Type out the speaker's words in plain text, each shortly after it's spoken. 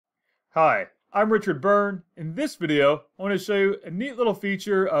Hi, I'm Richard Byrne. In this video, I want to show you a neat little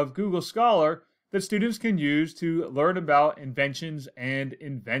feature of Google Scholar that students can use to learn about inventions and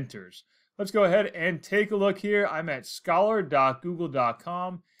inventors. Let's go ahead and take a look here. I'm at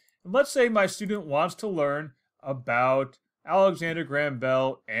scholar.google.com. And let's say my student wants to learn about Alexander Graham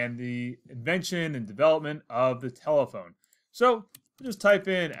Bell and the invention and development of the telephone. So just type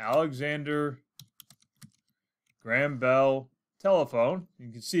in Alexander Graham Bell telephone.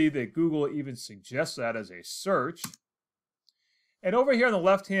 You can see that Google even suggests that as a search. And over here on the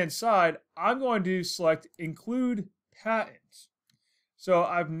left-hand side, I'm going to select Include Patents. So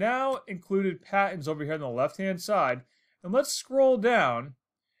I've now included patents over here on the left-hand side. And let's scroll down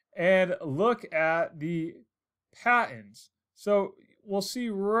and look at the patents. So we'll see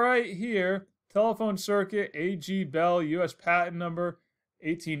right here, telephone circuit, A.G. Bell, U.S. patent number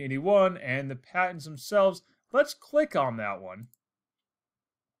 1881, and the patents themselves. Let's click on that one.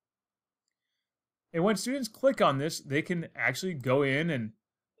 And when students click on this, they can actually go in and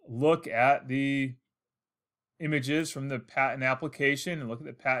look at the images from the patent application and look at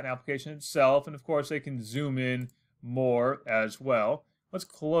the patent application itself. And of course, they can zoom in more as well. Let's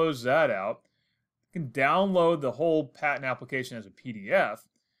close that out. You can download the whole patent application as a PDF.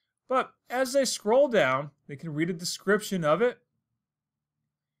 But as they scroll down, they can read a description of it.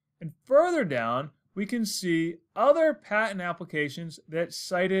 And further down, we can see other patent applications that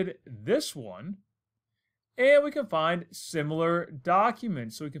cited this one, and we can find similar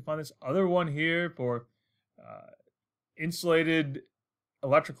documents. So we can find this other one here for insulated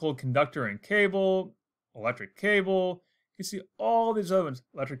electrical conductor and cable, electric cable. You can see all these other ones,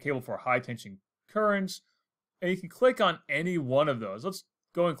 electric cable for high tension currents, and you can click on any one of those. Let's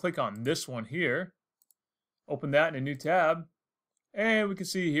go and click on this one here. Open that in a new tab, and we can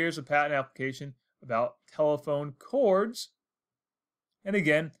see here's a patent application about telephone cords. And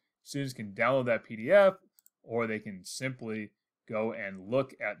again, students can download that PDF, or they can simply go and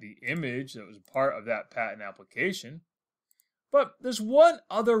look at the image that was part of that patent application. But there's one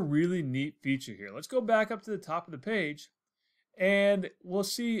other really neat feature here. Let's go back up to the top of the page, and we'll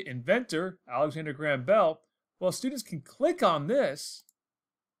see inventor, Alexander Graham Bell. Well, students can click on this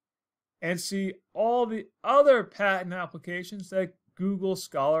and see all the other patent applications that Google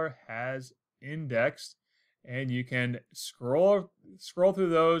Scholar has indexed, and you can scroll through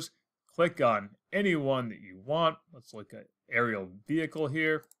those, click on any one that you want. Let's look at aerial vehicle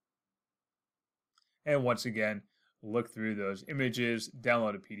here, and once again look through those images,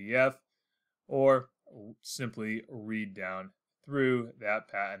 download a PDF, or simply read down through that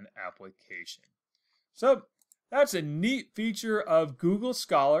patent application. So that's a neat feature of Google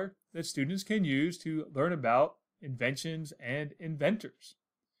Scholar that students can use to learn about inventions and inventors.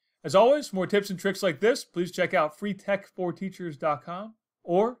 As always, for more tips and tricks like this, please check out freetech4teachers.com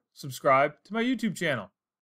or subscribe to my YouTube channel.